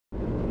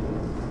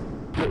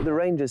The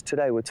rangers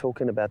today were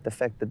talking about the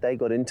fact that they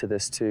got into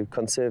this to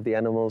conserve the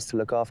animals, to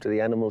look after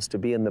the animals, to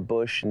be in the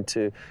bush, and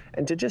to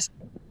just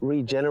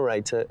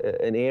regenerate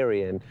an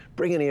area and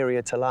bring an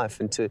area to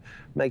life, and to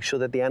make sure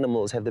that the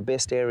animals have the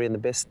best area and the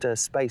best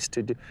space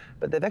to do.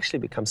 But they've actually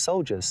become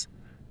soldiers.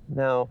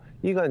 Now,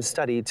 you go and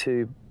study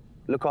to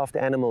look after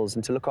animals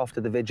and to look after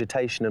the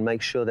vegetation and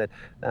make sure that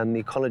the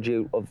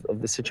ecology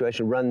of the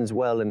situation runs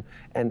well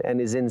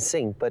and is in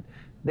sync. But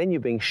then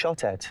you're being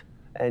shot at,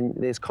 and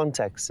there's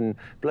contacts and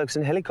blokes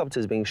in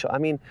helicopters being shot. I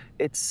mean,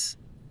 it's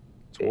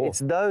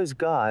those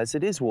guys,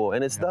 it is war,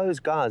 and it's those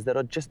guys that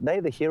are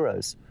they're the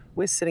heroes.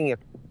 We're sitting here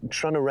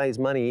trying to raise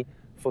money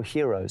for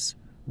heroes.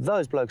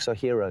 Those blokes are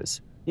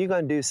heroes. You go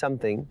and do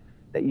something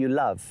that you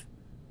love,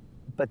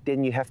 but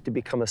then you have to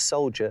become a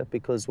soldier,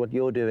 because what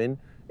you're doing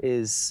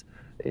is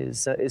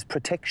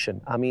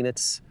protection. I mean,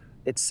 it's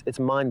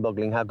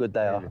mind-boggling how good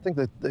they are. I think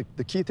that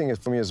the key thing is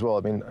for me as well,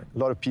 I mean, a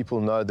lot of people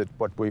know that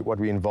what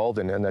we're involved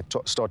in, and they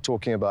start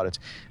talking about it.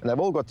 And they've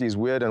all got these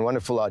weird and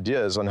wonderful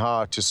ideas on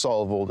how to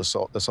solve all this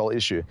whole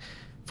issue.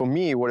 For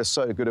me, what is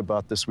so good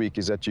about this week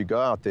is that you go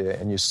out there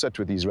and you sit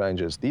with these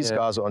rangers. These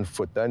guys are on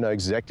foot. They know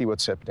exactly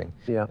what's happening.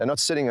 Yeah. They're not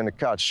sitting on a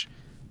couch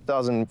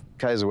 1,000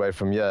 k's away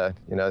from here,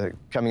 you know,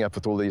 coming up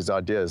with all these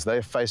ideas.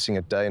 They're facing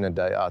it day in and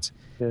day out.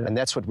 Yeah. And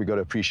that's what we've got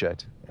to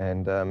appreciate.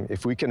 And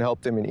if we can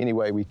help them in any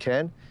way we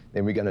can,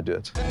 then we're going to do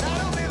it.